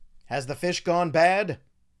Has the fish gone bad?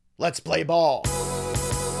 Let's play ball.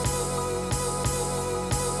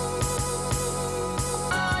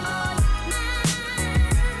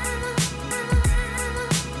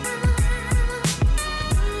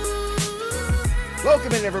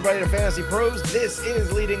 Welcome in, everybody, to Fantasy Pros. This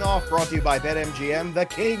is Leading Off, brought to you by BetMGM, the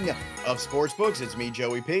king of sportsbooks. It's me,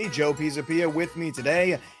 Joey P. Joe Pisapia. With me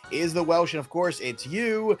today is the Welsh, and of course, it's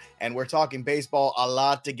you. And we're talking baseball, a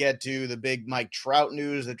lot to get to. The big Mike Trout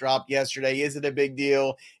news that dropped yesterday. Is it a big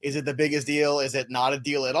deal? Is it the biggest deal? Is it not a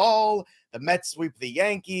deal at all? The Mets sweep the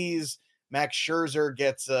Yankees. Max Scherzer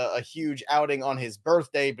gets a huge outing on his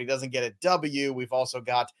birthday, but he doesn't get a W. We've also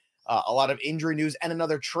got a lot of injury news and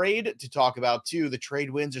another trade to talk about, too. The trade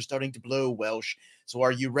winds are starting to blow, Welsh. So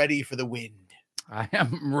are you ready for the wind? I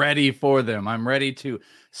am ready for them. I'm ready to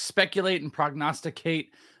speculate and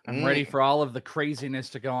prognosticate. I'm ready for all of the craziness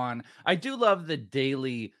to go on. I do love the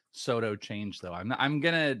daily Soto change, though. I'm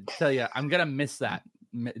going to tell you, I'm going to miss that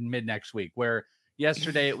mid next week, where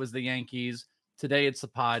yesterday it was the Yankees. Today it's the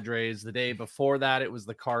Padres. The day before that, it was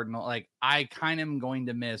the Cardinal. Like, I kind of am going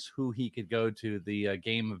to miss who he could go to the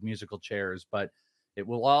game of musical chairs, but it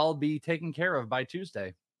will all be taken care of by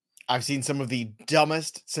Tuesday. I've seen some of the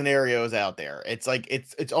dumbest scenarios out there. It's like,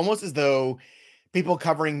 it's almost as though people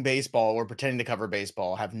covering baseball or pretending to cover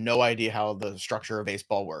baseball have no idea how the structure of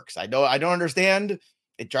baseball works. I don't understand.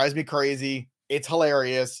 It drives me crazy. It's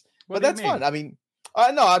hilarious, but that's fun.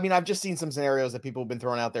 No, I've just seen some scenarios that people have been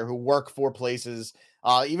throwing out there who work for places,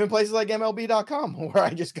 even places like MLB.com, where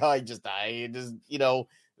I just, like,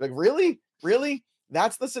 really?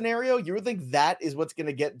 That's the scenario? You would think that is what's going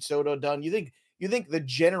to get Soto done? You think the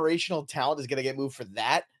generational talent is going to get moved for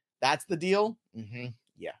that? That's the deal? Mm-hmm.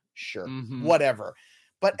 Yeah, sure. Mm-hmm. Whatever.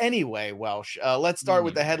 But anyway, Welsh, let's start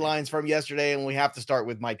with the headlines from yesterday, and we have to start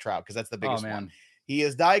with Mike Trout because that's the biggest one. He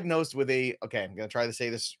is diagnosed with I'm going to try to say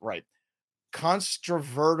this right.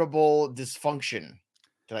 Controvertible dysfunction.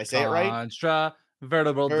 Did I say it right?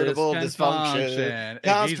 Controvertible dysfunction.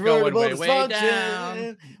 Controvertible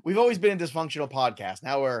dysfunction. We've always been a dysfunctional podcast.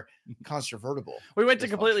 Now we're controvertible. We went to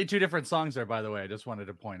completely two different songs there, by the way. I just wanted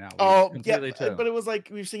to point out. But it was like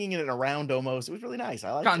we were singing it in a round almost. It was really nice.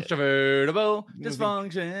 I like controvertible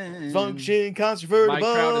dysfunction. Function, controvertible. Mike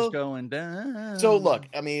Trout is going down. So look,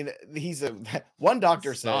 he's one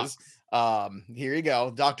doctor says. Here you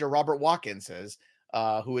go. Dr. Robert Watkins says,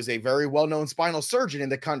 who is a very well-known spinal surgeon in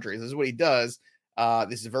the country. This is what he does.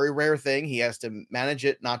 This is a very rare thing. He has to manage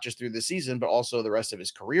it not just through the season, but also the rest of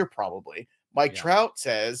his career, probably. Mike Trout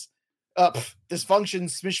says, dysfunction,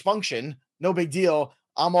 smish function, no big deal.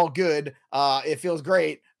 I'm all good. It feels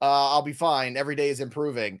great. I'll be fine. Every day is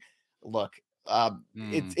improving. Look,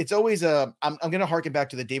 it's always I'm going to harken back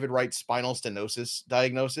to the David Wright spinal stenosis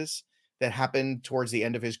diagnosis that happened towards the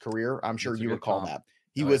end of his career. I'm sure you recall that.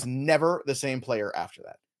 He was never the same player after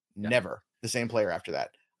that. Yeah. Never the same player after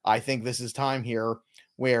that. I think this is time here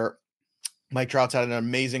where Mike Trout's had an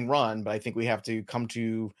amazing run, but I think we have to come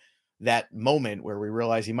to that moment where we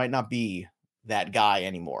realize he might not be that guy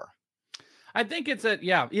anymore. I think it's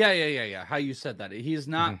how you said that. He's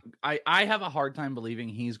not, I have a hard time believing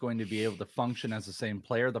he's going to be able to function as the same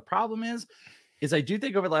player. The problem is I do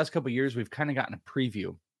think over the last couple of years, we've kind of gotten a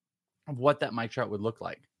preview of what that Mike Trout would look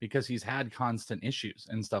like because he's had constant issues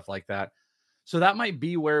and stuff like that. So that might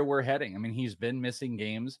be where we're heading. I mean, he's been missing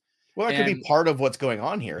games. Well, that could be part of what's going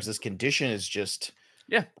on here. Is this condition is just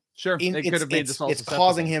it's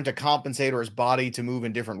causing him to compensate or his body to move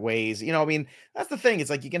in different ways. That's the thing. It's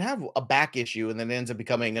like you can have a back issue and then it ends up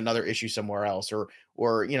becoming another issue somewhere else, or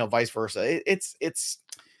vice versa. It's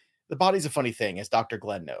the body's a funny thing, as Dr.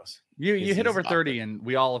 Glenn knows. You hit over 30 and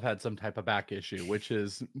we all have had some type of back issue, which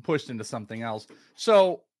is pushed into something else.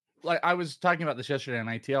 So like I was talking about this yesterday on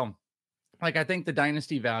ITL, like I think the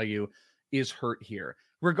dynasty value is hurt here,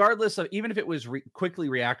 regardless of, even if it was quickly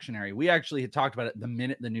reactionary. We actually had talked about it the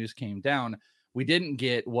minute the news came down. We didn't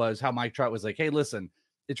get was how Mike Trout was like, hey, listen,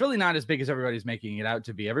 it's really not as big as everybody's making it out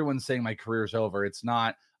to be. Everyone's saying my career's over. It's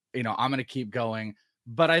not, I'm going to keep going.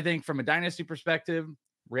 But I think from a dynasty perspective,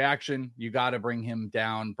 reaction, you got to bring him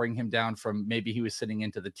down from maybe he was sitting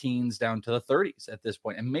into the teens down to the 30s at this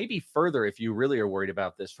point, and maybe further if you really are worried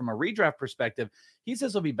about this. From a redraft perspective, he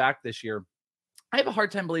says he'll be back this year. I have a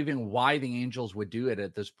hard time believing why the Angels would do it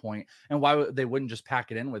at this point and why they wouldn't just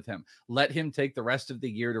pack it in with him. Let him take the rest of the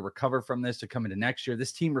year to recover from this, to come into next year.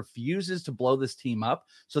 This team refuses to blow this team up,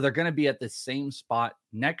 so they're going to be at the same spot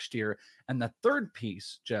next year. And the third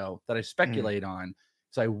piece, Joe, that I speculate on,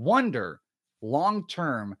 so I wonder,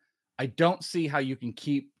 long-term, I don't see how you can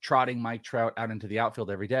keep trotting Mike Trout out into the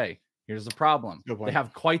outfield every day. Here's the problem. They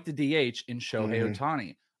have quite the DH in Shohei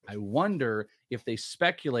Ohtani. I wonder if they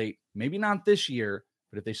speculate, maybe not this year,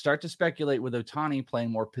 but if they start to speculate with Ohtani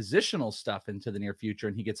playing more positional stuff into the near future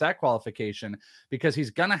and he gets that qualification, because he's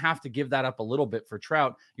going to have to give that up a little bit for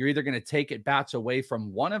Trout. You're either going to take at bats away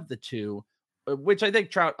from one of the two, which I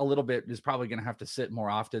think Trout a little bit is probably going to have to sit more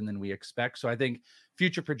often than we expect. So I think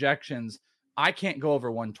future projections, I can't go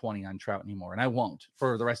over 120 on Trout anymore, and I won't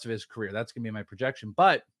for the rest of his career. That's going to be my projection.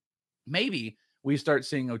 But maybe we start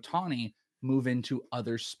seeing Ohtani move into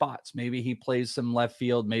other spots. Maybe he plays some left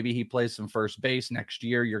field. Maybe he plays some first base. Next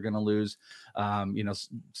year, you're going to lose,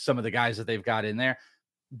 some of the guys that they've got in there.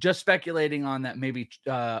 Just speculating on that, maybe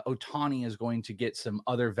Ohtani is going to get some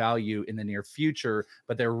other value in the near future,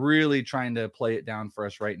 but they're really trying to play it down for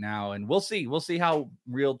us right now. And we'll see. We'll see how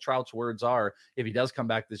real Trout's words are if he does come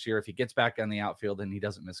back this year, if he gets back on the outfield and he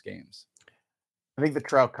doesn't miss games. I think the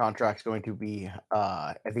Trout contract is going to be,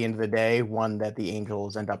 at the end of the day, one that the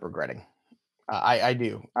Angels end up regretting. I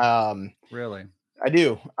do. Really? I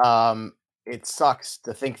do. It sucks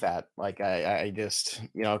to think that. Like, I just,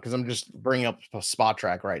 because I'm just bringing up a spot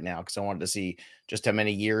track right now because I wanted to see just how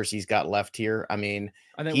many years he's got left here. I mean,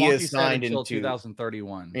 I think he Wonky is signed until into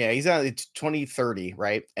 2031. Yeah, he's on 2030,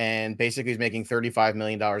 right? And basically, he's making $35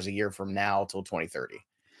 million a year from now till 2030.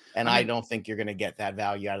 And I don't think you're going to get that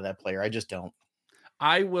value out of that player. I just don't.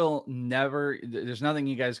 I will never, there's nothing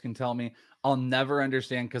you guys can tell me. I'll never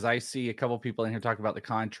understand, because I see a couple people in here talk about the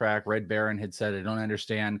contract. Red Baron had said, I don't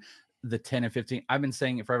understand the 10 and 15. I've been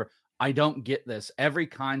saying it forever. I don't get this. Every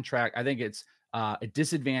contract, I think it's a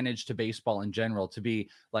disadvantage to baseball in general to be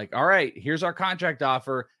like, all right, here's our contract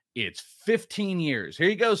offer. It's 15 years. Here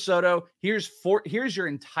you go, Soto. Here's your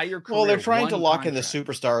entire career. Well, they're trying to lock in the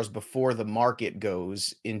superstars before the market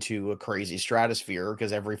goes into a crazy stratosphere,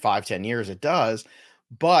 because every 5-10 years it does.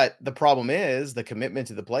 But the problem is the commitment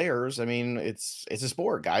to the players. I mean, it's a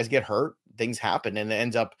sport. Guys get hurt, things happen, and it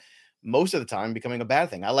ends up most of the time becoming a bad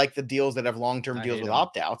thing. I like the deals that have long-term deals with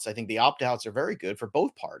opt-outs. I think the opt-outs are very good for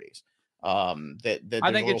both parties. I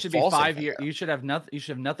think it should be 5 years. You should have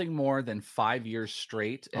nothing more than 5 years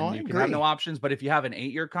straight, and you can have no options. But if you have an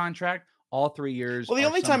 8-year contract, all 3 years. Well, the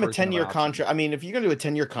only time a 10-year contract, I mean, if you're going to do a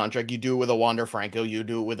 10-year contract, you do it with a Wander Franco, you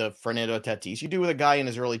do it with a Fernando Tatis, you do it with a guy in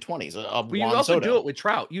his early 20s. But you also do it with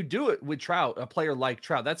Trout. You do it with Trout, a player like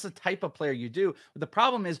Trout. That's the type of player you do. But the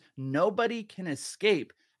problem is nobody can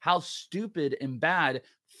escape how stupid and bad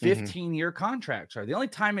 15-year contracts are. The only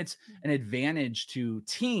time it's an advantage to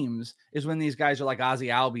teams is when these guys are like Ozzy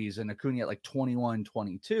Albies and Acuna at like 21,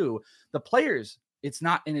 22. The players, it's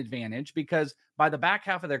not an advantage, because by the back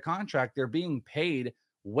half of their contract, they're being paid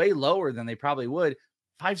way lower than they probably would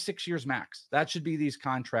 5-6 years max. That should be these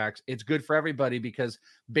contracts. It's good for everybody, because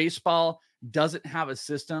baseball doesn't have a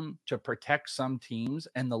system to protect some teams,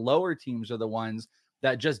 and the lower teams are the ones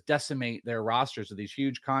that just decimate their rosters with these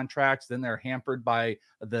huge contracts. Then they're hampered by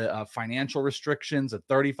the financial restrictions of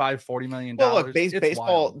 $35-40 million. Well, look,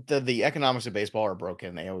 baseball, the economics of baseball are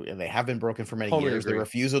broken. They have been broken for many years. Agree. The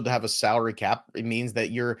refusal to have a salary cap, it means that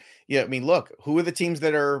I mean, look, who are the teams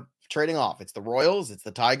that are trading off? It's the Royals, it's the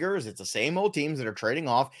Tigers, it's the same old teams that are trading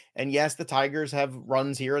off. And yes, the Tigers have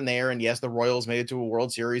runs here and there. And yes, the Royals made it to a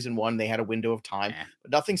World Series and won. They had a window of time, but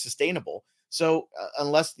nothing sustainable. So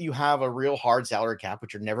unless you have a real hard salary cap,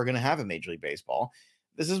 which you're never going to have in Major League Baseball,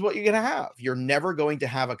 this is what you're going to have. You're never going to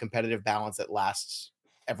have a competitive balance that lasts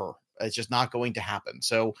ever. It's just not going to happen.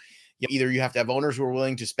 So either you have to have owners who are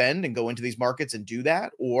willing to spend and go into these markets and do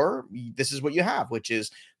that, or this is what you have, which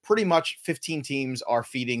is pretty much 15 teams are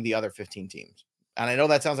feeding the other 15 teams. And I know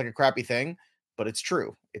that sounds like a crappy thing, but it's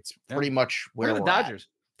true. It's pretty much where the Dodgers.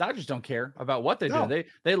 Dodgers don't care about what they do.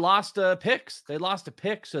 They lost picks. They lost a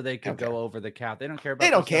pick so they could go over the cap. They don't care about. They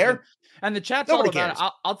don't care. And the chat's all about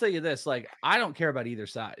it. I'll tell you this: like, I don't care about either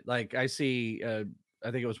side. Like, I see. I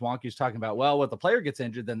think it was Wonky's talking about. Well, if the player gets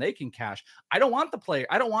injured, then they can cash. I don't want the player.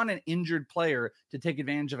 I don't want an injured player to take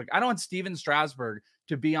advantage of it. I don't want Steven Strasburg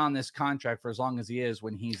to be on this contract for as long as he is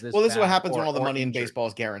when he's this. Well, this is what happens when all the money in baseball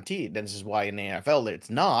is guaranteed. And this is why in the NFL it's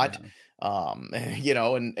not. Yeah.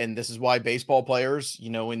 And this is why baseball players,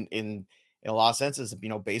 in a lot of senses,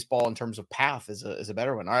 baseball in terms of path is a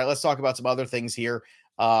better one. All right, let's talk about some other things here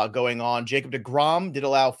going on. Jacob deGrom did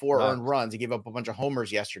allow 4 earned runs. He gave up a bunch of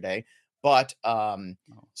homers yesterday, but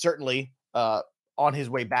certainly on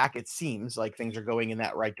his way back, it seems like things are going in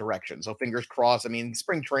that right direction. So fingers crossed. I mean,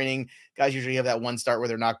 spring training, guys usually have that one start where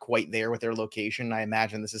they're not quite there with their location. I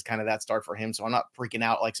imagine this is kind of that start for him. So I'm not freaking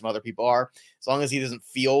out like some other people are. As long as he doesn't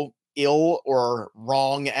feel ill or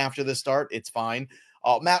wrong after the start, it's fine.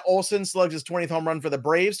 Matt Olson slugged his 20th home run for the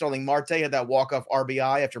Braves. Starling Marte had that walk-off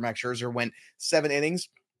RBI after Max Scherzer went 7 innings.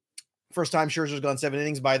 First time Scherzer's gone 7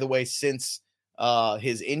 innings, by the way, since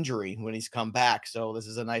his injury when he's come back. So this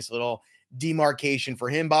is a nice little demarcation for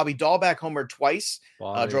him. Bobby Dahlbeck homered twice,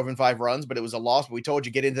 drove in 5 runs, but it was a loss. But we told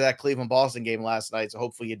you get into that Cleveland-Boston game last night, so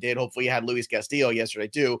hopefully you did. Hopefully you had Luis Castillo yesterday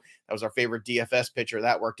too. That was our favorite DFS pitcher.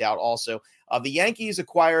 That worked out also. The Yankees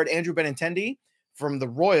acquired Andrew Benintendi from the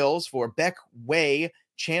Royals for Beck Way,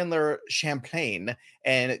 Chandler Champlain,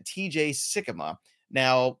 and TJ Sikkema.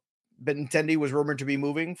 Now, Benintendi was rumored to be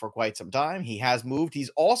moving for quite some time. He has moved. He's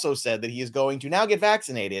also said that he is going to now get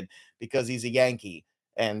vaccinated because he's a Yankee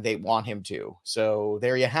and they want him to. So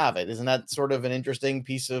there you have it. Isn't that sort of an interesting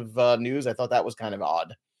piece of news? I thought that was kind of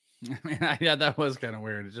odd. Yeah, that was kind of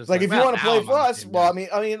weird. It's just like if you want to play for us, well, I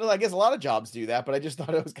mean, I guess a lot of jobs do that, but I just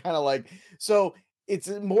thought it was kind of like, so it's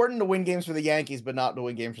important to win games for the Yankees, but not to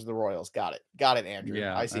win games for the Royals. Got it, Andrew.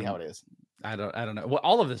 Yeah, I see how it is. I don't know. Well,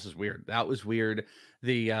 all of this is weird. That was weird.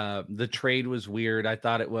 The trade was weird. I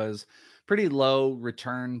thought it was pretty low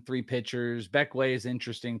return, 3 pitchers. Beck Way is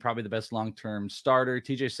interesting, probably the best long-term starter.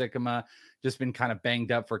 TJ Sikkema just been kind of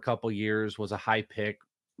banged up for a couple years, was a high pick,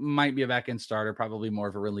 might be a back-end starter, probably more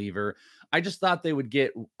of a reliever. I just thought they would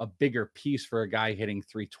get a bigger piece for a guy hitting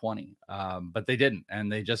 320, but they didn't, and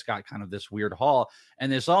they just got kind of this weird haul. And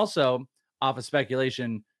this also, off of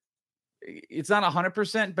speculation, it's not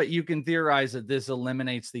 100%, but you can theorize that this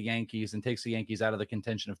eliminates the Yankees and takes the Yankees out of the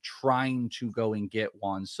contention of trying to go and get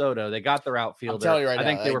Juan Soto. They got their outfielder. I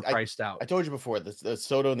think they were priced out. I told you before, the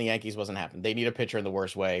Soto and the Yankees wasn't happening. They need a pitcher in the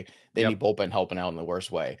worst way. They need bullpen helping out in the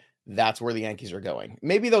worst way. That's where the Yankees are going.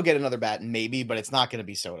 Maybe they'll get another bat, maybe, but it's not going to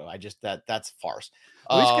be Soto. That's farce.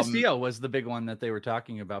 Luis Castillo was the big one that they were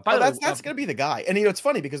talking about. That's going to be the guy. And it's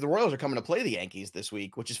funny because the Royals are coming to play the Yankees this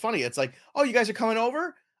week, which is funny. It's like, oh, you guys are coming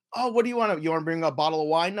over? Oh, what do you want to? You want to bring a bottle of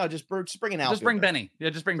wine? No, just bring an outfielder. Just bring Benny. Yeah,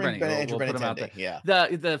 just bring Benny. We'll put him out there. Yeah.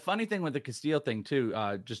 The funny thing with the Castillo thing too,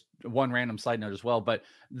 just one random side note as well, but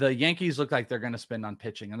the Yankees look like they're going to spend on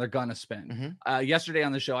pitching, and they're going to spend. Yesterday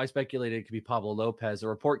on the show, I speculated it could be Pablo Lopez. A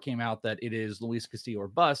report came out that it is Luis Castillo or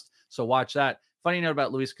bust. So watch that. Funny note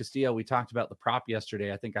about Luis Castillo, we talked about the prop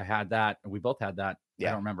yesterday. I think I had that, and we both had that. Yeah.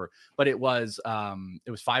 I don't remember, but it was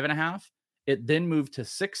 5.5. It then moved to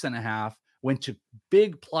 6.5. Went to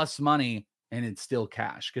big plus money, and it's still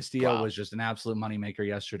cash. Castillo was just an absolute moneymaker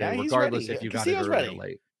yesterday, regardless if you got it early or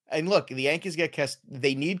late. And look, the Yankees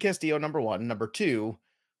they need Castillo, number 1. Number 2,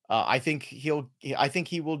 I think he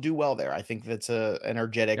will do well there. I think that's a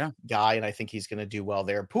energetic guy, and I think he's going to do well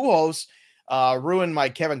there. Pujols ruined my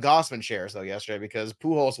Kevin Gausman shares though yesterday because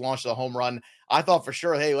Pujols launched a home run. I thought for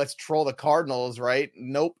sure, hey, let's troll the Cardinals, right?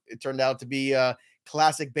 Nope, it turned out to be a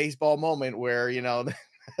classic baseball moment where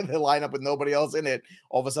they line up with nobody else in it,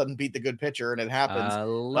 all of a sudden beat the good pitcher, and it happens.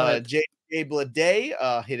 JJ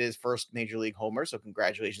Bleday hit his first major league homer, so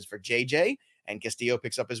congratulations for JJ. And Castillo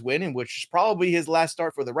picks up his win, in which is probably his last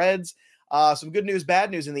start for the Reds. Some good news,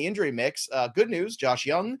 bad news in the injury mix. Good news, Josh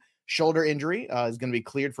Young, shoulder injury, is going to be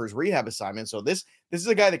cleared for his rehab assignment. So this is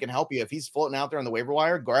a guy that can help you. If he's floating out there on the waiver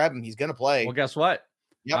wire, grab him. He's going to play. Well, guess what?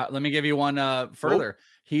 Let me give you one further.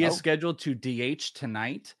 He is scheduled to DH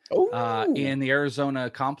tonight in the Arizona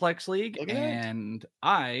Complex League, and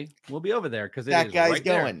I will be over there because that guy's right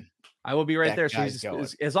going. There. I will be right there. So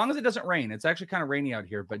as long as it doesn't rain, it's actually kind of rainy out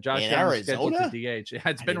here. But Josh Young is scheduled to DH.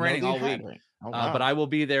 It's been raining all week, but I will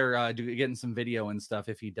be there getting some video and stuff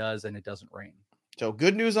if he does and it doesn't rain. So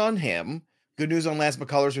good news on him. Good news on Lance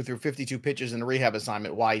McCullers, who threw 52 pitches in a rehab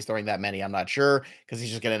assignment. Why he's throwing that many, I'm not sure, because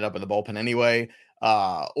he's just going to end up in the bullpen anyway.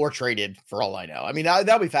 Or traded for all I know. I mean,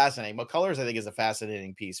 that'll be fascinating. McCullers, I think, is a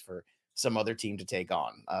fascinating piece for some other team to take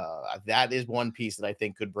on. That is one piece that I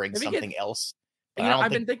think could bring something else.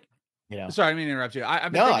 I've been thinking, sorry, I didn't mean to interrupt you. I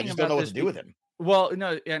just don't know what to do with him. Well,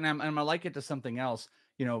 no, and I'm going to like it to something else.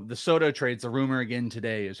 The Soto trades, the rumor again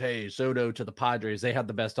today is, hey, Soto to the Padres, they had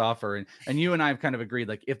the best offer. And you and I have kind of agreed,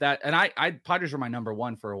 like if that, and I Padres were my number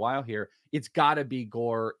 1 for a while here. It's got to be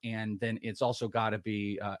Gore. And then it's also got to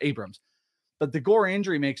be Abrams. But the Gore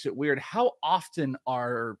injury makes it weird. How often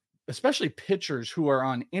are, especially pitchers who are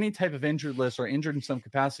on any type of injured list or injured in some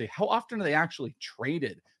capacity, how often are they actually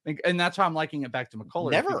traded? And that's how I'm liking it back to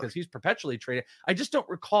McCullers, because he's perpetually traded. I just don't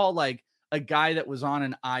recall like a guy that was on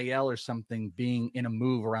an IL or something being in a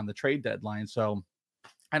move around the trade deadline. So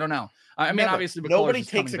I don't know. I mean, obviously, nobody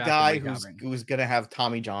takes a guy who's going to have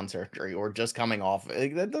Tommy John surgery or just coming off.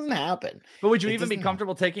 That doesn't happen. But would you even be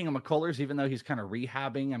comfortable taking a McCullers, even though he's kind of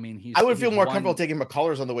rehabbing? I mean, I would feel more comfortable taking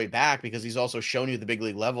McCullers on the way back because he's also shown you the big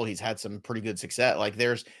league level. He's had some pretty good success. Like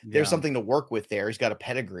there's something to work with there. He's got a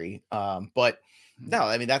pedigree. But no,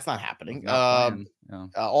 I mean, that's not happening.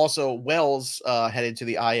 Also, Wells headed to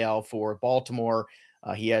the IL for Baltimore.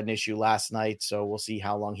 He had an issue last night, so we'll see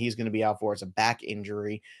how long he's going to be out for. It's a back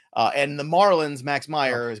injury. And the Marlins, Max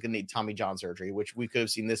Meyer is going to need Tommy John surgery, which we could have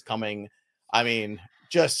seen this coming. I mean,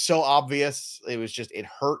 just so obvious. It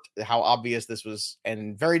hurt how obvious this was,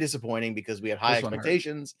 and very disappointing because we had high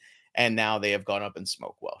expectations, and now they have gone up in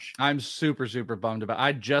smoke. Welsh. I'm super, super bummed about it.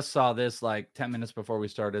 I just saw this like 10 minutes before we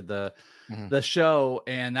started the show,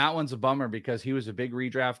 and that one's a bummer because he was a big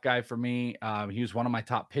redraft guy for me. He was one of my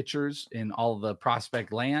top pitchers in all of the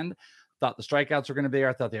prospect land. Thought the strikeouts were going to be there.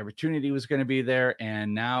 I thought the opportunity was going to be there.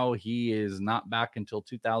 And now he is not back until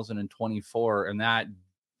 2024. And that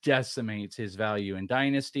decimates his value in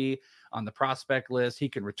Dynasty on the prospect list. He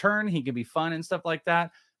can return, he can be fun and stuff like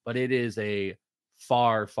that. But it is a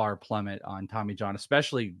far, far plummet on Tommy John,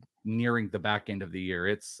 especially nearing the back end of the year.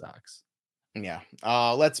 It sucks. Yeah.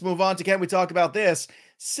 Let's move on to, can we talk about this?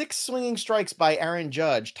 6 swinging strikes by Aaron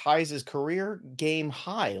Judge ties his career game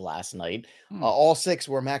high last night. All 6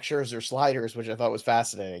 were Max Scherzer sliders, which I thought was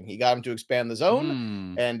fascinating. He got him to expand the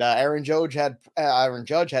zone, and Aaron Judge had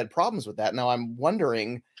problems with that. Now I'm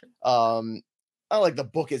wondering, I like the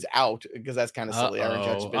book is out because that's kind of silly. Aaron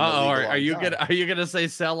Judge has been are you gonna say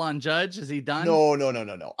sell on Judge? Is he done?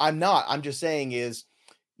 No. I'm not. I'm just saying is,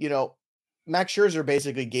 Max Scherzer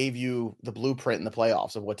basically gave you the blueprint in the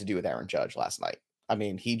playoffs of what to do with Aaron Judge last night. I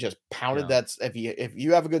mean, he just pounded that. If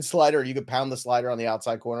you have a good slider, you could pound the slider on the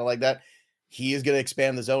outside corner like that. He is going to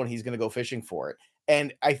expand the zone. He's going to go fishing for it.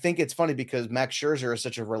 And I think it's funny because Max Scherzer is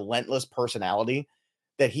such a relentless personality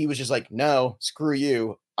that he was just like, no, screw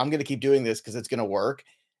you. I'm going to keep doing this because it's going to work.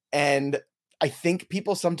 And I think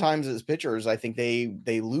people sometimes as pitchers, I think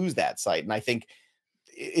they lose that sight. And I think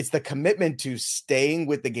it's the commitment to staying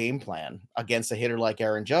with the game plan against a hitter like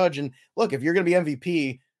Aaron Judge. And look, if you're going to be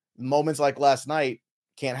MVP, moments like last night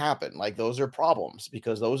can't happen. Like those are problems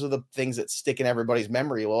because those are the things that stick in everybody's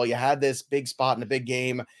memory. Well, you had this big spot in a big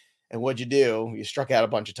game and what'd you do? You struck out a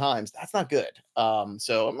bunch of times. That's not good.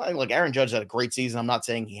 So I'm not, like Aaron Judge had a great season. I'm not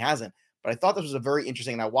saying he hasn't, but I thought this was a very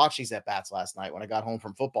interesting, and I watched these at-bats last night when I got home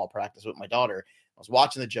from football practice with my daughter. I was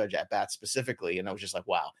watching the Judge at-bats specifically, and I was just like,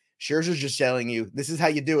 wow, Scherzer's just telling you, this is how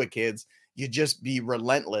you do it, kids. You just be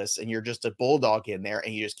relentless, and you're just a bulldog in there,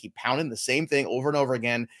 and you just keep pounding the same thing over and over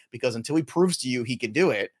again, because until he proves to you he can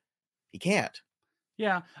do it, he can't.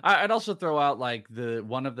 Yeah, I'd also throw out like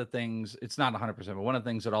one of the things, it's not 100%, but one of the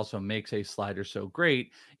things that also makes a slider so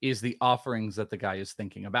great is the offerings that the guy is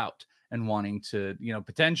thinking about and wanting to,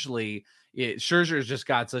 potentially Scherzer's just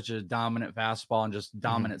got such a dominant fastball and just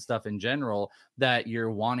dominant stuff in general that you're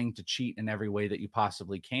wanting to cheat in every way that you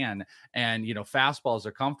possibly can. And, fastballs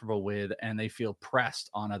are comfortable with, and they feel pressed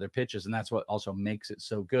on other pitches. And that's what also makes it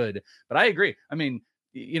so good. But I agree. I mean,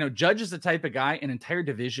 Judge is the type of guy an entire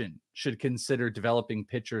division should consider developing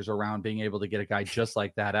pitchers around being able to get a guy just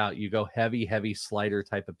like that out. You go heavy slider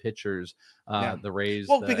type of pitchers, the Rays.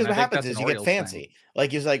 Well, because what happens is you get fancy.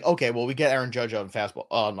 Like it's like, okay, well, we get Aaron Judge on fastball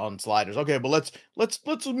on sliders. Okay, but let's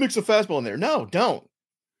mix a fastball in there. No,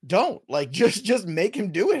 don't like just make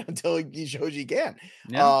him do it until he shows you can.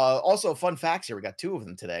 Yeah. Also, fun facts here. We got 2 of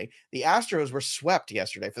them today. The Astros were swept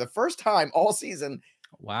yesterday for the first time all season.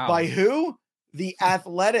 Wow. By who? The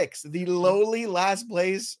Athletics, the lowly last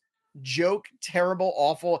place joke, terrible,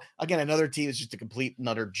 awful. Again, another team is just a complete and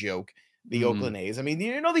utter joke. The Oakland A's. I mean,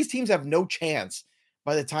 these teams have no chance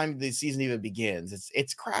by the time the season even begins.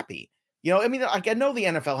 It's crappy. I mean, I know the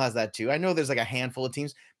NFL has that too. I know there's like a handful of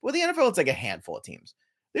teams, but with the NFL, it's like a handful of teams.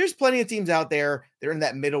 There's plenty of teams out there. They're in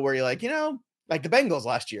that middle where you're like, like the Bengals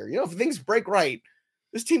last year. If things break right,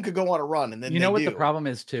 this team could go on a run, and then what the problem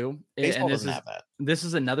is too. Baseball doesn't have that. This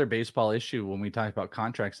is another baseball issue when we talk about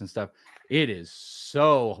contracts and stuff. It is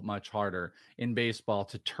so much harder in baseball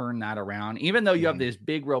to turn that around. Even though you have these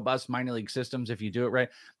big, robust minor league systems, if you do it right,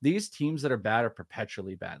 these teams that are bad are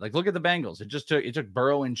perpetually bad. Like look at the Bengals. It took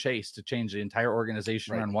Burrow and Chase to change the entire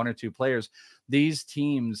organization around 1 or 2 players. These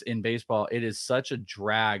teams in baseball, it is such a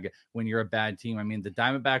drag when you're a bad team. I mean, the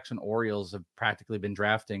Diamondbacks and Orioles have practically been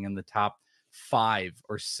drafting in the top 5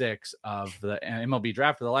 or 6 of the MLB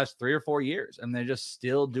draft for the last 3 or 4 years, and they're just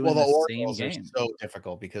still doing the same game. So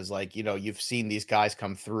difficult because, like, you've seen these guys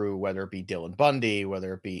come through, whether it be Dylan Bundy,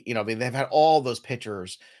 whether it be, they've had all those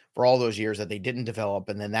pitchers for all those years that they didn't develop,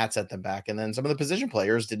 and then that set them back. And then some of the position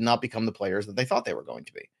players did not become the players that they thought they were going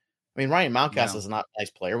to be. I mean, Ryan Mountcastle is not a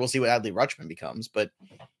nice player. We'll see what Adley Rutschman becomes, but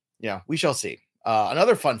we shall see.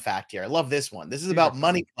 Another fun fact here. I love this one. This is about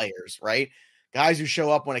money players, right? Guys who show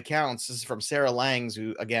up when it counts. This is from Sarah Langs,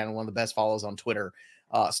 who, again, one of the best follows on Twitter.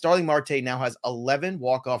 Starling Marte now has 11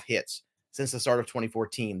 walk-off hits since the start of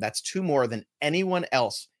 2014. That's 2 more than anyone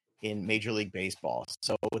else in Major League Baseball.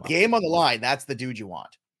 So with the game on the line, that's the dude you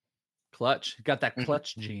want. clutch. Got that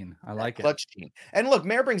clutch gene. I like it. Clutch gene. And look,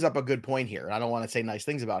 Mayor brings up a good point here. And I don't want to say nice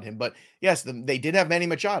things about him, but yes, they did have Manny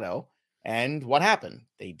Machado. And what happened?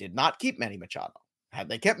 They did not keep Manny Machado. Had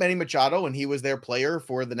they kept Manny Machado and he was their player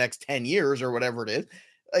for the next 10 years or whatever it is,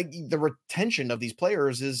 like the retention of these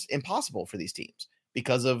players is impossible for these teams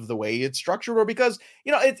because of the way it's structured, or because,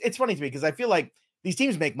 it's funny to me because I feel like these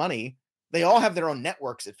teams make money. They all have their own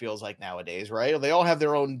networks, it feels like nowadays, right? Or they all have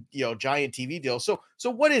their own, giant TV deals. So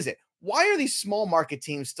what is it? Why are these small market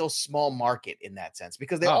teams still small market in that sense?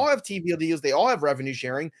 Because they all have TV deals, they all have revenue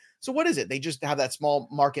sharing. So what is it? They just have that small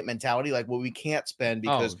market mentality, like, well, we can't spend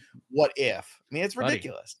because what if? I mean, it's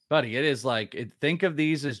ridiculous. Buddy, it is like, think of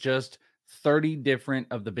these as just 30 different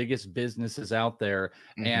of the biggest businesses out there.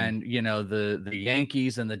 Mm-hmm. And, the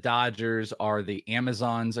Yankees and the Dodgers are the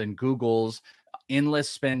Amazons and Googles, endless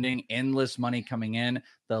spending, endless money coming in.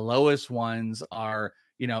 The lowest ones are,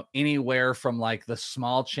 anywhere from like the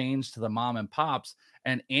small chains to the mom and pops,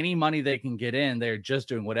 and any money they can get in, they're just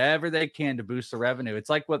doing whatever they can to boost the revenue. It's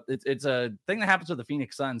like it's a thing that happens with the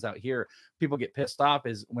Phoenix Suns out here. People get pissed off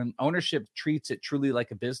is when ownership treats it truly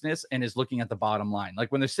like a business and is looking at the bottom line.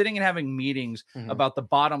 Like when they're sitting and having meetings about the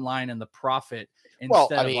bottom line and the profit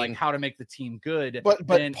instead of like how to make the team good. But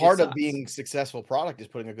part of being successful product is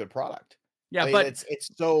putting a good product. Yeah, but it's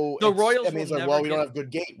so the Royals. I mean, it's like, well, we don't have good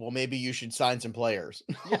gate. Well, maybe you should sign some players.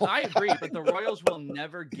 Yeah, I agree, but the Royals will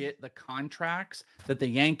never get the contracts that the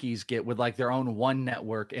Yankees get with like their own one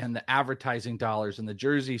network and the advertising dollars and the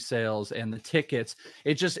jersey sales and the tickets.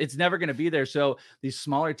 It's never going to be there. So these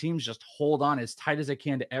smaller teams just hold on as tight as they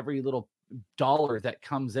can to every little dollar that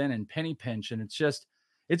comes in and penny pinch, and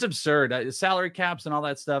it's absurd. Salary caps and all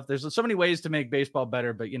that stuff. There's so many ways to make baseball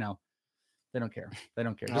better, but they don't care.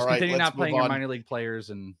 Just continue not playing your minor league players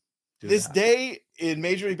and this day in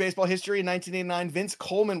Major League Baseball history in 1989, Vince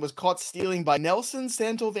Coleman was caught stealing by Nelson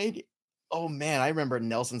Santovania. Oh man, I remember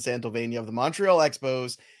Nelson Santovania of the Montreal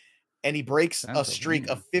Expos, and he breaks a streak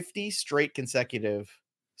of 50 straight consecutive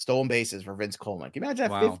stolen bases for Vince Coleman. Can you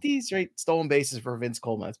imagine that? 50 straight stolen bases for Vince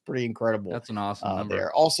Coleman? That's pretty incredible. That's an awesome number.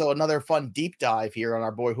 There. Also, another fun deep dive here on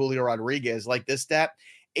our boy Julio Rodriguez. Like this stat.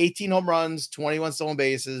 18 home runs, 21 stolen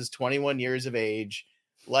bases, 21 years of age.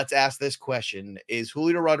 Let's ask this question. Is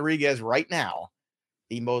Julio Rodriguez right now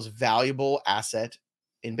the most valuable asset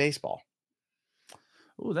in baseball?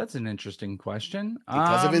 Oh, that's an interesting question.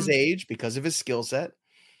 Because of his age, because of his skill set,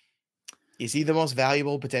 is he the most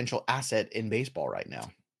valuable potential asset in baseball right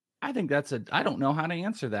now? I think I don't know how to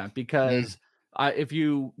answer that because if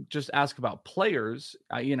you just ask about players,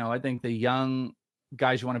 I think the young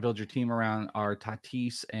guys you want to build your team around are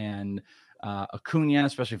Tatis and Acuna,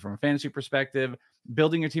 especially from a fantasy perspective.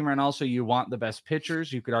 Building your team around also, you want the best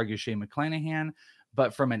pitchers. You could argue Shane McClanahan,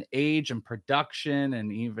 but from an age and production and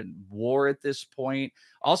even WAR at this point,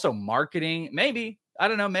 also marketing, maybe. I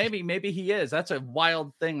don't know. Maybe he is. That's a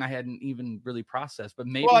wild thing I hadn't even really processed. But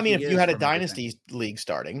maybe. Well, I mean, if you had a dynasty league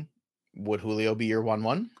starting, would Julio be your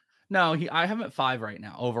 1-1? No, I have him at 5 right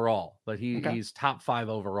now overall, but he's top 5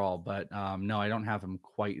 overall. But no, I don't have him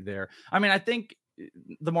quite there. I mean, I think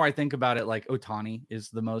the more I think about it, like Ohtani is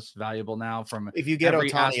the most valuable now from if you get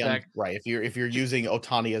Ohtani right. If you're using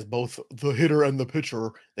Ohtani as both the hitter and the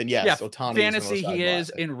pitcher, then yes, Ohtani. Fantasy he is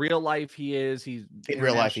in real life. He's in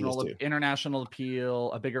real life he is too. International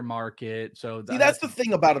appeal, a bigger market. So that's the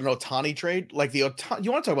thing about an Ohtani trade. Like you want to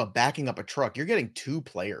talk about backing up a truck. You're getting 2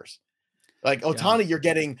 players. Like Ohtani, you're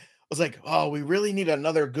getting. Was like, oh, we really need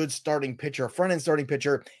another good starting pitcher, a front end starting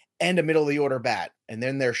pitcher, and a middle of the order bat. And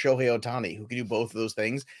then there's Shohei Ohtani, who can do both of those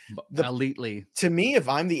things. Elitely. To me, if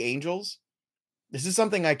I'm the Angels, this is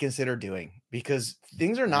something I consider doing because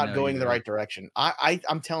things are not going in the right direction.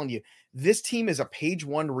 I'm telling you, this team is a page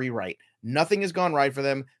 1 rewrite. Nothing has gone right for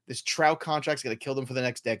them. This Trout contract's going to kill them for the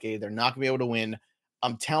next decade. They're not going to be able to win.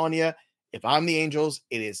 I'm telling you, if I'm the Angels,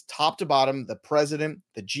 it is top to bottom, the president,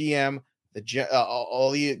 the GM, all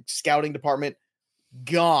the scouting department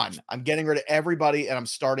gone. I'm getting rid of everybody and I'm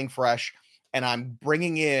starting fresh, and I'm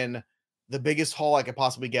bringing in the biggest haul I could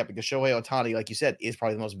possibly get because Shohei Ohtani, like you said, is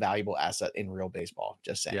probably the most valuable asset in real baseball.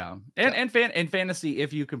 Just saying. Yeah. And fantasy,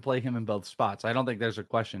 if you can play him in both spots, I don't think there's a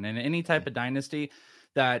question. And any type of dynasty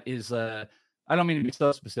that is I don't mean to be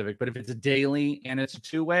so specific, but if it's a daily and it's a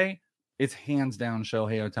 2-way, it's hands down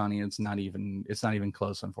Shohei Ohtani. It's not even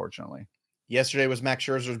close, unfortunately. Yesterday was Max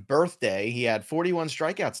Scherzer's birthday. He had 41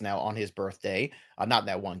 strikeouts now on his birthday. Not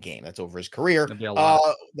that one game. That's over his career.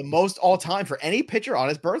 The most all time for any pitcher on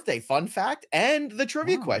his birthday. Fun fact. And the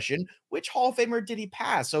trivia question, which Hall of Famer did he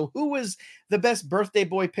pass? So who was the best birthday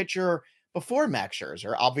boy pitcher before Max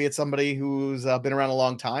Scherzer. Albeit somebody who's been around a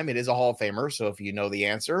long time. It is a Hall of Famer. So if you know the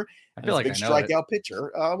answer, I and feel it's a like big I know it. strikeout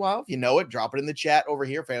pitcher. Well, if you know it, drop it in the chat over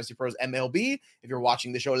here, Fantasy Pros MLB. If you're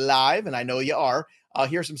watching the show live, and I know you are,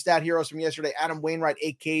 here's some stat heroes from yesterday. Adam Wainwright,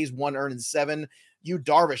 8 Ks, 1 earned and 7. Yu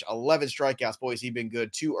Darvish, 11 strikeouts. Boys, he's been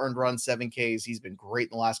good. 2 earned runs, 7 Ks. He's been great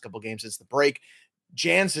in the last couple games since the break.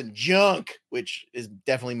 Jansen Junk, which is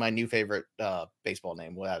definitely my new favorite baseball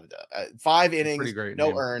name. 5 innings, great no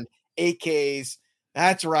name. earned, 8 Ks.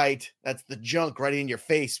 That's right. That's the junk right in your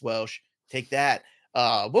face, Welsh. Take that.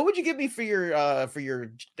 What would you give me for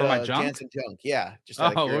my junk? Jansen Junk? Yeah. Just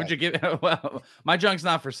what would you give? Well, my junk's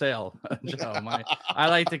not for sale, Joe. I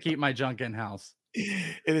like to keep my junk in house.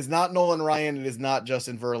 It is not Nolan Ryan. It is not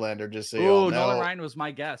Justin Verlander. Just so you all know. Nolan Ryan was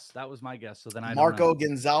my guess. That was my guess. So then Marco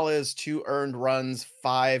Gonzalez, 2 earned runs,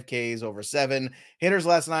 5 Ks over 7 hitters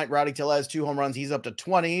last night. Rowdy Tellez, 2 home runs. He's up to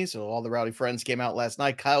 20. So all the Rowdy friends came out last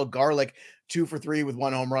night. Kyle Garlick, 2 for 3 with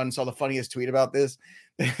 1 home run. Saw the funniest tweet about this.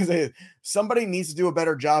 Somebody needs to do a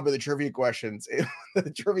better job of the trivia questions.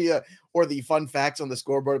 The trivia or the fun facts on the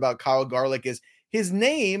scoreboard about Kyle Garlick is his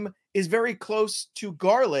name is very close to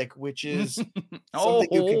garlic, which is something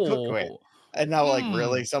you can cook with. And now,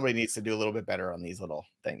 really, somebody needs to do a little bit better on these little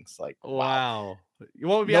things. Like, wow.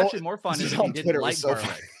 What would be actually more fun is if he didn't like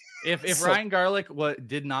garlic. If Ryan Garlick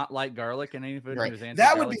did not like garlic in any food, right.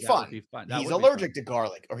 That would be fun. He's allergic to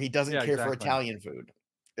garlic, or he doesn't care for Italian food.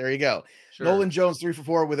 There you go. Sure. Nolan Jones, 3 for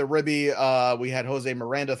 4 with a ribby. We had Jose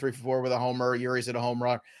Miranda, 3 for 4 with a homer. Uri's hit a home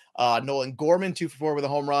run. Nolan Gorman, 2 for 4 with a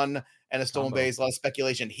home run and a stolen base. A lot of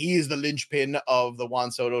speculation. He is the linchpin of the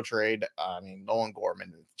Juan Soto trade. I mean, Nolan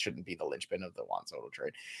Gorman shouldn't be the linchpin of the Juan Soto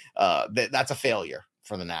trade. That's a failure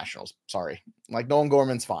for the Nationals. Sorry. Like, Nolan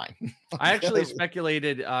Gorman's fine. I actually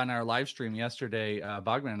speculated on our live stream yesterday,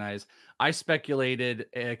 Bogman and I speculated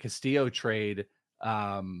a Castillo trade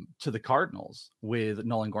to the Cardinals with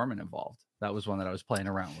Nolan Gorman involved. That was one that I was playing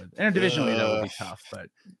around with. And divisionally, that would be tough,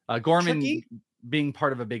 but Gorman being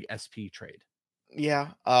part of a big SP trade. Yeah.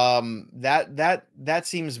 That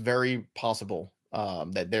seems very possible.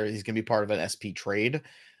 That he's gonna be part of an SP trade.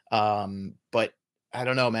 But I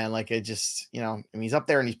don't know, man. Like, it just, he's up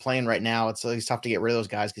there and he's playing right now. It's tough to get rid of those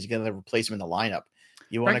guys because you got to replace him in the lineup.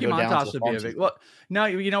 You want to go down to the farm team. Well, no,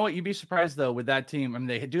 you know what? You'd be surprised though with that team. I mean,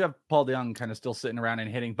 they do have Paul DeJong kind of still sitting around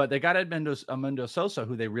and hitting, but they got Edmundo Sosa,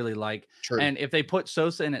 who they really like. True. And if they put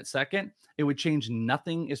Sosa in at second, it would change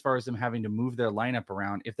nothing as far as them having to move their lineup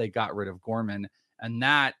around if they got rid of Gorman. And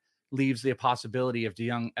that leaves the possibility if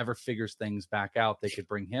DeJong ever figures things back out, they could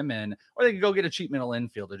bring him in, or they could go get a cheap middle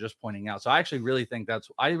infielder. Just pointing out. So I actually really think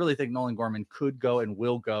Nolan Gorman could go and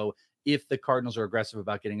will go if the Cardinals are aggressive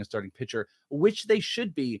about getting a starting pitcher, which they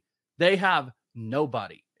should be. They have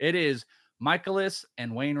nobody. It is Michaelis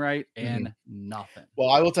and Wainwright and nothing. Well,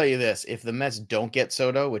 I will tell you this. If the Mets don't get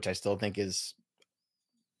Soto, which I still think is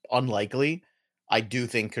unlikely, I do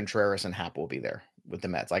think Contreras and Happ will be there with the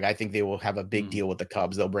Mets. Like, I think they will have a big deal with the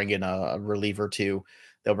Cubs. They'll bring in a reliever too.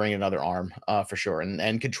 They'll bring in another arm for sure.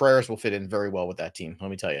 And Contreras will fit in very well with that team.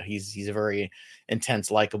 Let me tell you, he's a very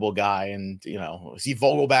intense, likable guy. And, see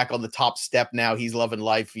Vogelback on the top step now. He's loving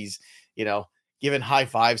life. He's, giving high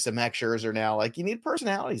fives to Max Scherzer now. Like, you need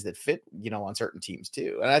personalities that fit, on certain teams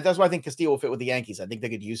too. And that's why I think Castillo will fit with the Yankees. I think they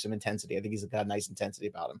could use some intensity. I think he's got a nice intensity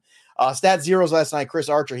about him. Stat zeros last night. Chris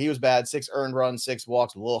Archer, he was bad. 6 earned runs, 6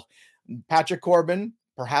 walks. Ugh. Patrick Corbin,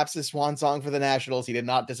 perhaps his swan song for the Nationals. He did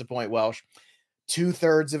not disappoint Welsh.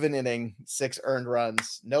 2/3 of an inning, 6 earned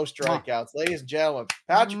runs, no strikeouts. Ladies and gentlemen,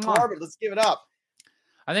 Patrick Corbin, let's give it up.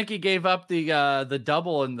 I think he gave up the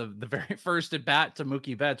double in the very first at bat to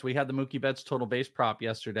Mookie Betts. We had the Mookie Betts total base prop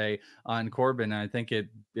yesterday on Corbin. And I think it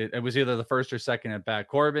was either the first or second at bat.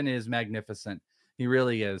 Corbin is magnificent. He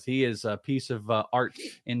really is. He is a piece of art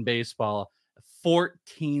in baseball.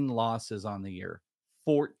 14 losses on the year.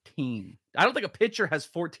 14. I don't think a pitcher has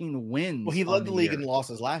 14 wins. Well, he led the league in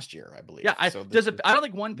losses last year, I believe. Yeah, I don't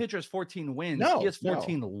think one pitcher has 14 wins. No, he has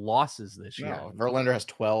 14 losses this year. Verlander has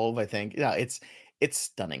 12, I think. Yeah, it's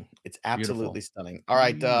stunning. It's absolutely stunning. All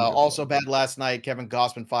right. Also bad last night. Kevin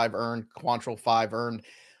Gausman, 5 earned. Quantrill, 5 earned.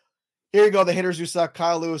 Here you go. The hitters who suck.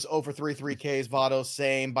 Kyle Lewis, 0 for 3, 3 Ks. Votto,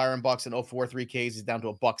 same. Byron Buxton, 0 for 4, 3 Ks. He's down to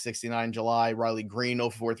a $1.69 in July. Riley Green, 0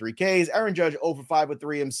 for 4, 3 Ks. Aaron Judge, 0 for 5 with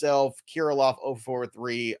 3 himself. Kirilloff, 0 for 4 with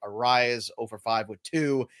 3. Arias, 0 for 5 with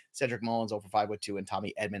 2. Cedric Mullins, 0 for 5 with 2. And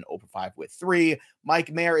Tommy Edman, 0 for 5 with 3.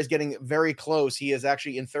 Mike Mayer is getting very close. He is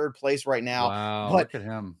actually in 3rd place right now. Wow, look at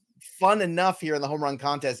him. Fun enough here in the home run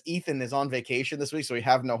contest. Ethan is on vacation this week, so we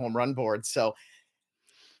have no home run board. So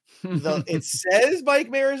it says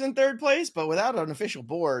Mike Mayer is in 3rd place, but without an official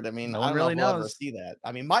board, I mean, no I don't really know if we'll knows. ever see that.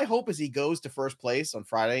 I mean, my hope is he goes to 1st place on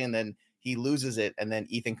Friday and then he loses it, and then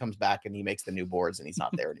Ethan comes back and he makes the new boards, and he's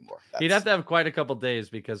not there anymore. He'd have to have quite a couple days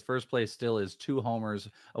because first place still is 2 homers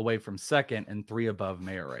away from second and 3 above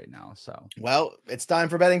Mayor right now. So, well, it's time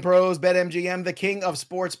for Betting Pros, BetMGM, the king of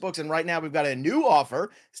sports books. And right now we've got a new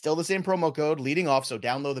offer, still the same promo code leading off. So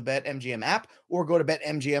download the BetMGM app or go to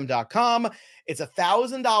betmgm.com. It's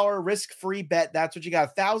 $1,000 risk-free bet. That's what you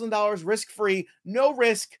got. $1,000 risk-free, no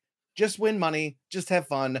risk. Just win money. Just have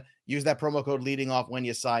fun. Use that promo code leading off when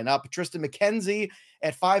you sign up. Tristan McKenzie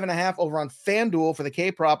at 5.5 over on FanDuel for the K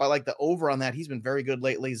prop. I like the over on that. He's been very good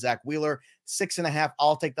lately. Zach Wheeler, 6.5.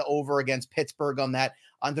 I'll take the over against Pittsburgh on that.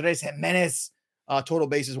 Andres Jimenez, total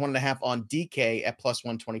bases 1.5 on DK at plus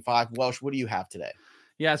 125. Welsh, what do you have today?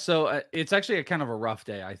 Yeah, so it's actually a kind of a rough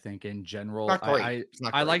day, I think, in general.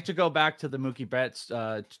 I like to go back to the Mookie Betts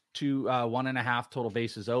to 1.5 total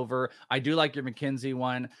bases over. I do like your McKenzie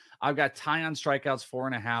one. I've got Taillon strikeouts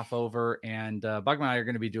 4.5 over, and Bugman and I are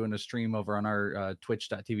going to be doing a stream over on our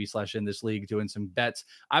twitch.tv/inthisleague doing some bets.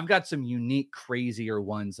 I've got some unique, crazier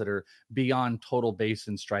ones that are beyond total base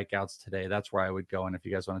and strikeouts today. That's where I would go, and if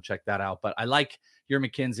you guys want to check that out. But I like your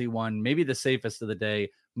McKenzie one, maybe the safest of the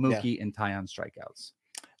day, Mookie and Taillon strikeouts.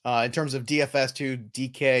 In terms of DFS2,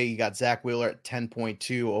 DK, you got Zach Wheeler at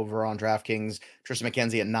 10.2 over on DraftKings. Tristan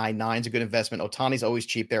McKenzie at 9.9 is a good investment. Ohtani's always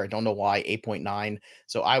cheap there. I don't know why, 8.9.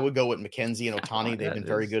 So I would go with McKenzie and Ohtani. They've been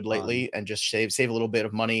very good lately, and just save a little bit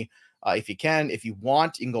of money if you can. If you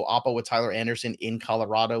want, you can go Oppo with Tyler Anderson in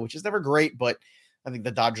Colorado, which is never great, but I think the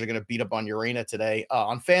Dodgers are going to beat up on Urena today.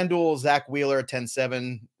 On FanDuel, Zach Wheeler at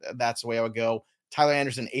 10.7. That's the way I would go. Tyler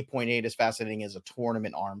Anderson, 8.8 is fascinating as a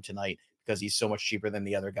tournament arm tonight, because he's so much cheaper than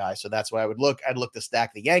the other guy. So that's why I would look. I'd look to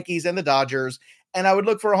stack the Yankees and the Dodgers, and I would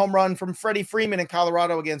look for a home run from Freddie Freeman in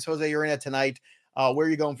Colorado against Jose Urena tonight. Where are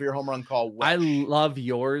you going for your home run call? I love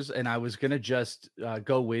yours, and I was gonna just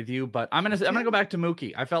go with you, but I'm gonna go back to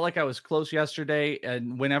Mookie. I felt like I was close yesterday,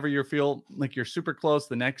 and whenever you feel like you're super close,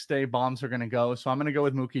 the next day bombs are gonna go. So I'm gonna go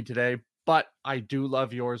with Mookie today, but I do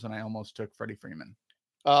love yours, and I almost took Freddie Freeman.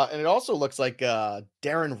 And it also looks like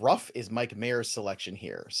Darren Ruff is Mike Mayer's selection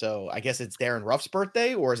here. So I guess it's Darren Ruff's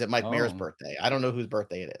birthday, or is it Mike Mayer's birthday? I don't know whose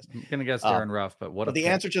birthday it is. I'm going to guess Darren Ruff, but what? But the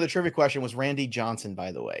answer to the trivia question was Randy Johnson,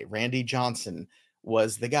 by the way. Randy Johnson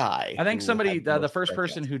was the guy. I think somebody, the first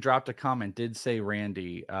person who dropped a comment did say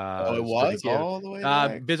Randy. It was all the way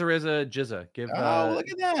back. Bizarriza Jizza. Look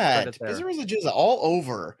at that. Bizarriza Jizza all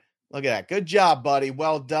over. Look at that. Good job, buddy.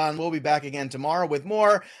 Well done. We'll be back again tomorrow with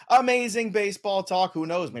more amazing baseball talk. Who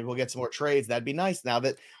knows? Maybe we'll get some more trades. That'd be nice. Now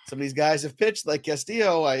that some of these guys have pitched like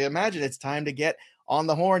Castillo, I imagine it's time to get on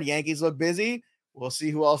the horn. Yankees look busy. We'll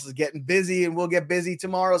see who else is getting busy, and we'll get busy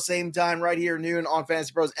tomorrow, same time, right here, noon on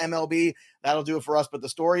Fantasy Pros MLB. That'll do it for us, but the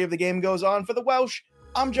story of the game goes on for the Welsh.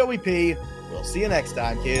 I'm Joey P. We'll see you next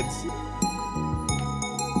time, kids.